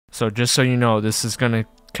So just so you know, this is going to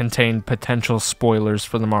contain potential spoilers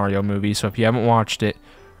for the Mario movie. So if you haven't watched it,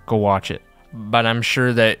 go watch it. But I'm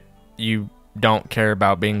sure that you don't care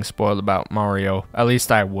about being spoiled about Mario. At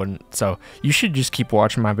least I wouldn't. So you should just keep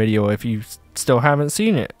watching my video if you still haven't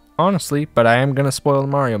seen it, honestly. But I am going to spoil the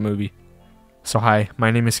Mario movie. So hi,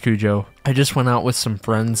 my name is Cujo. I just went out with some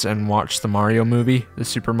friends and watched the Mario movie, the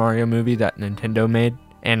Super Mario movie that Nintendo made,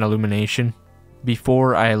 and Illumination.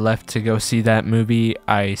 Before I left to go see that movie,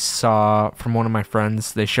 I saw from one of my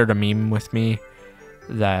friends, they shared a meme with me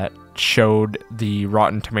that showed the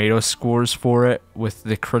Rotten Tomatoes scores for it, with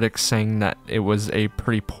the critics saying that it was a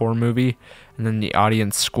pretty poor movie, and then the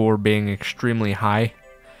audience score being extremely high.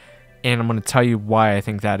 And I'm going to tell you why I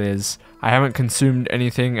think that is. I haven't consumed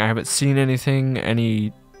anything, I haven't seen anything,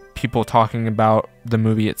 any people talking about the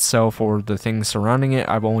movie itself or the things surrounding it.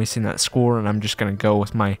 I've only seen that score, and I'm just going to go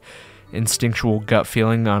with my instinctual gut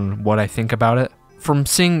feeling on what I think about it. From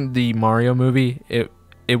seeing the Mario movie,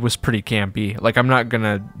 it was pretty campy. Like, I'm not going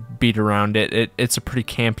to beat around it. It's a pretty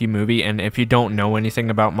campy movie, and if you don't know anything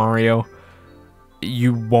about Mario,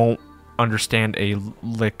 you won't understand a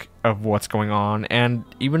lick of what's going on. And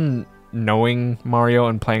even knowing Mario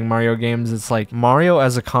and playing Mario games, it's like Mario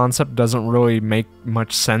as a concept doesn't really make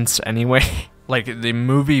much sense anyway. Like, the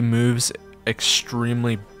movie moves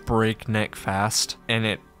extremely breakneck fast, and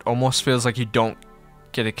it almost feels like you don't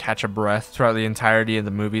get to catch a breath throughout the entirety of the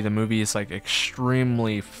movie. The movie is like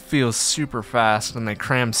feels super fast, and they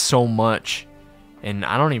cram so much, and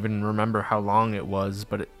I don't even remember how long it was,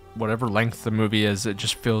 but whatever length the movie is, it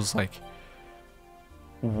just feels like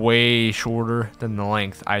way shorter than the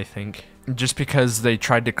length, I think, just because they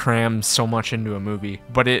tried to cram so much into a movie.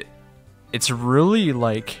 But it's really,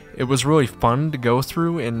 like, it was really fun to go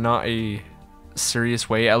through in not a serious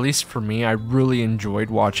way. At least for me, I really enjoyed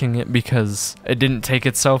watching it because it didn't take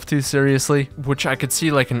itself too seriously, which I could see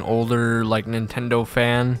like an older like Nintendo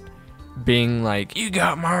fan being like, you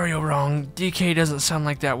got Mario wrong, DK doesn't sound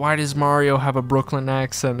like that, why does Mario have a Brooklyn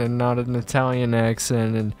accent and not an Italian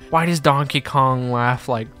accent, and why does Donkey Kong laugh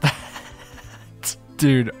like that?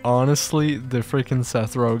 Dude, honestly, the freaking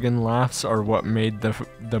Seth Rogen laughs are what made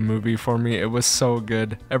the movie for me. It was so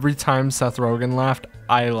good. Every time Seth Rogen laughed,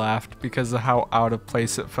 I laughed because of how out of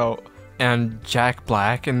place it felt. And Jack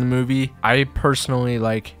Black in the movie, I personally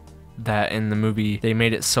like that in the movie they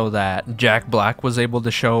made it so that Jack Black was able to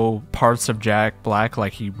show parts of Jack Black,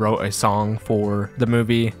 like he wrote a song for the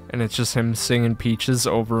movie, and it's just him singing Peaches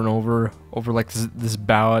over and over like this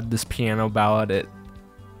ballad, this piano ballad.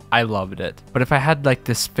 I loved it. But if I had like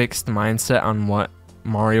this fixed mindset on what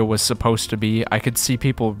Mario was supposed to be, I could see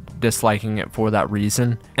people disliking it for that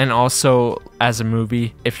reason. And also, as a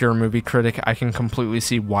movie, if you're a movie critic, I can completely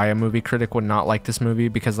see why a movie critic would not like this movie,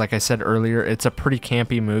 because like I said earlier, it's a pretty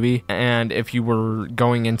campy movie, and if you were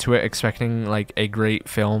going into it expecting like a great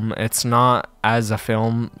film, it's not as a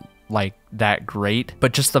film like that great.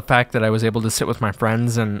 But just the fact that I was able to sit with my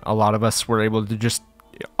friends, and a lot of us were able to just,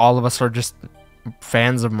 all of us are just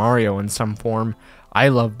fans of Mario in some form. I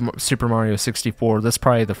love Super Mario 64. That's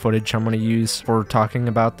probably the footage I'm going to use for talking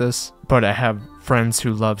about this. But I have friends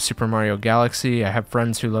who love Super Mario Galaxy. I have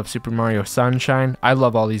friends who love Super Mario Sunshine. I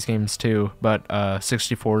love all these games too, but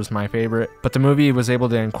 64 is my favorite. But the movie was able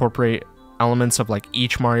to incorporate elements of like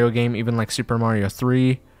each Mario game, even like Super Mario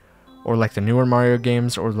 3, or like the newer Mario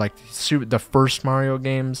games, or like the first Mario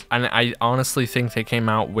games. And I honestly think they came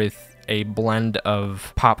out with a blend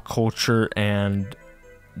of pop culture and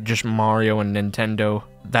just Mario and Nintendo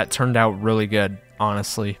that turned out really good,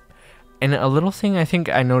 honestly. And a little thing I think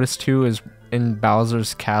I noticed too is in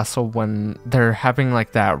Bowser's Castle, when they're having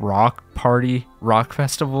like that rock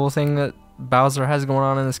festival thing that Bowser has going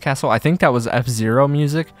on in this castle. I think that was F-Zero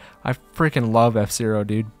music. I freaking love F-Zero,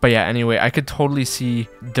 dude. But yeah, anyway, I could totally see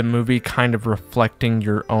the movie kind of reflecting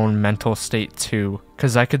your own mental state too,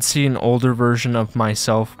 because I could see an older version of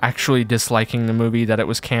myself actually disliking the movie, that it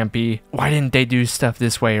was campy. Why didn't they do stuff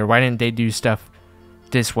this way, or why didn't they do stuff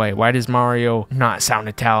this way? Why does Mario not sound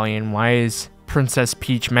Italian? Why is Princess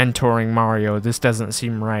Peach mentoring Mario? This doesn't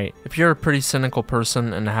seem right. If you're a pretty cynical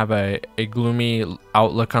person and have a gloomy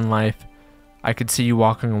outlook on life, I could see you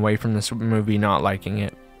walking away from this movie not liking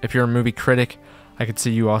it. If you're a movie critic, I could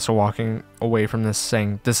see you also walking away from this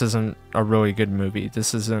saying, this isn't a really good movie.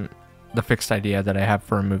 This isn't the fixed idea that I have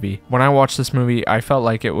for a movie. When I watched this movie, I felt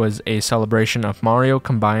like it was a celebration of Mario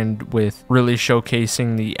combined with really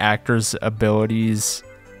showcasing the actors' abilities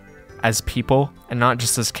as people and not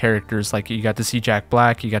just as characters. Like, you got to see Jack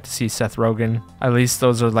Black, you got to see Seth Rogen. At least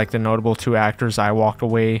those are like the notable two actors I walked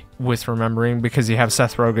away with remembering, because you have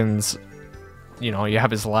Seth Rogen's you know, you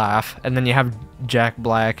have his laugh, and then you have Jack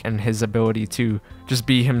Black and his ability to just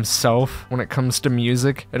be himself when it comes to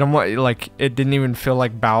music. It almost, like, it didn't even feel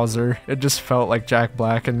like Bowser. It just felt like Jack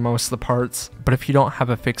Black in most of the parts. But if you don't have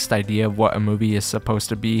a fixed idea of what a movie is supposed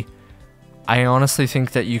to be, I honestly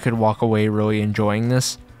think that you could walk away really enjoying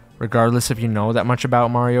this, regardless if you know that much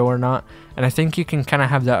about Mario or not. And I think you can kind of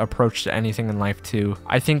have that approach to anything in life too.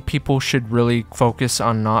 I think people should really focus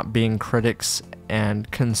on not being critics and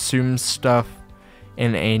consume stuff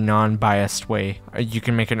in a non-biased way. You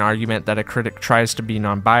can make an argument that a critic tries to be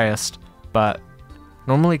non-biased, but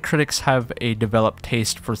normally critics have a developed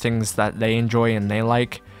taste for things that they enjoy and they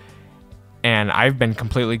like. And I've been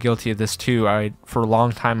completely guilty of this too. For a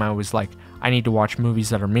long time I was like, I need to watch movies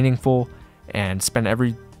that are meaningful and spend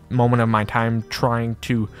every moment of my time trying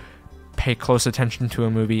to pay close attention to a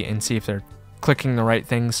movie and see if they're clicking the right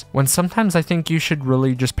things, when sometimes I think you should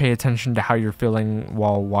really just pay attention to how you're feeling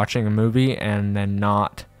while watching a movie and then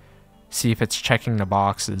not see if it's checking the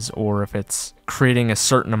boxes or if it's creating a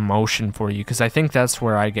certain emotion for you, because I think that's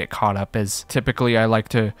where I get caught up. Is typically I like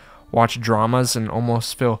to watch dramas and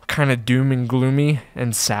almost feel kind of doom and gloomy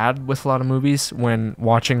and sad with a lot of movies. When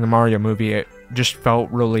watching the Mario movie, it just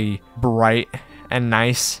felt really bright and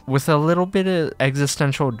nice with a little bit of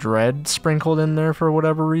existential dread sprinkled in there for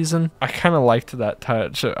whatever reason. I kind of liked that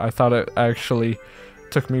touch. I thought it actually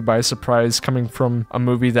took me by surprise coming from a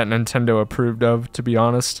movie that Nintendo approved of, to be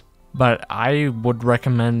honest. But I would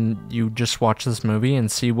recommend you just watch this movie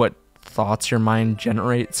and see what thoughts your mind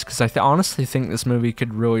generates, because I honestly think this movie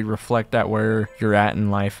could really reflect at where you're at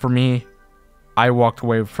in life. For me, I walked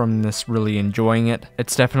away from this really enjoying it.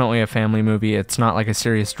 It's definitely a family movie. It's not like a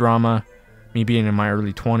serious drama. Me being in my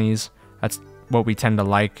early 20s, that's what we tend to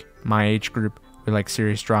like. My age group, we like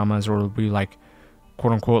serious dramas, or we like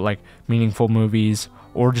quote unquote like meaningful movies,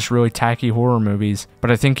 or just really tacky horror movies.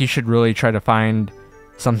 But I think you should really try to find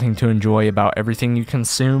something to enjoy about everything you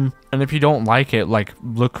consume. And if you don't like it, like,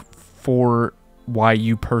 look for why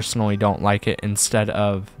you personally don't like it instead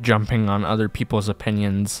of jumping on other people's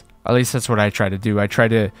opinions. At least that's what I try to do. I try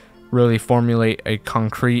to really formulate a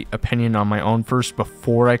concrete opinion on my own first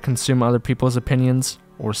before I consume other people's opinions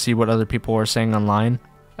or see what other people are saying online.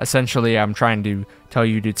 Essentially, I'm trying to tell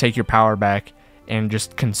you to take your power back and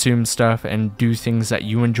just consume stuff and do things that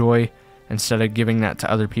you enjoy instead of giving that to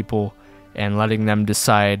other people and letting them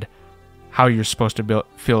decide how you're supposed to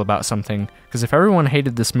feel about something. Because if everyone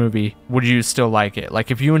hated this movie, would you still like it? Like,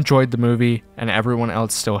 if you enjoyed the movie and everyone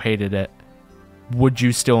else still hated it, would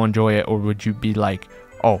you still enjoy it, or would you be like,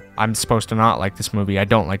 oh, I'm supposed to not like this movie, I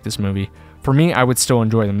don't like this movie? For me, I would still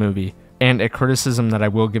enjoy the movie. And a criticism that I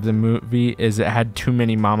will give the movie is it had too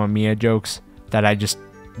many Mamma Mia jokes that I just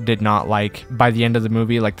did not like. By the end of the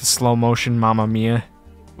movie, like, the slow motion Mamma Mia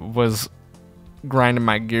was grinding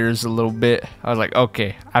my gears a little bit. I was like,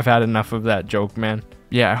 okay, I've had enough of that joke, man.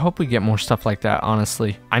 Yeah, I hope we get more stuff like that,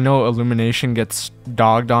 honestly. I know Illumination gets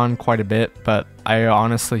dogged on quite a bit, but I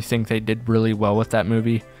honestly think they did really well with that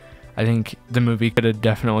movie. I think the movie could have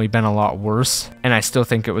definitely been a lot worse, and I still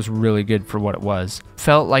think it was really good for what it was.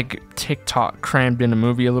 Felt like TikTok crammed in a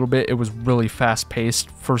movie a little bit. It was really fast-paced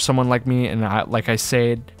for someone like me, and like I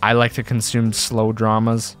said, I like to consume slow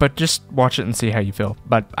dramas, but just watch it and see how you feel.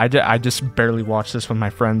 But I just barely watched this with my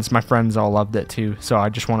friends. My friends all loved it too, so I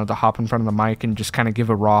just wanted to hop in front of the mic and just kind of give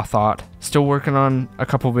a raw thought. Still working on a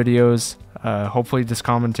couple videos. Hopefully this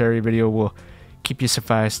commentary video will keep you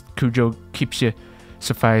sufficed. Cujo keeps you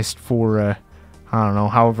sufficed for I don't know,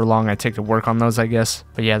 however long I take to work on those, I guess.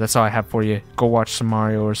 But yeah, that's all I have for you. Go watch some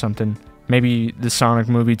Mario or something. Maybe the Sonic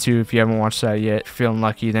movie too, if you haven't watched that yet. If you're feeling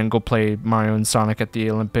lucky, then go play Mario and Sonic at the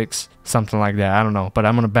Olympics, something like that. I don't know, but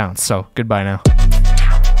I'm gonna bounce, so goodbye now.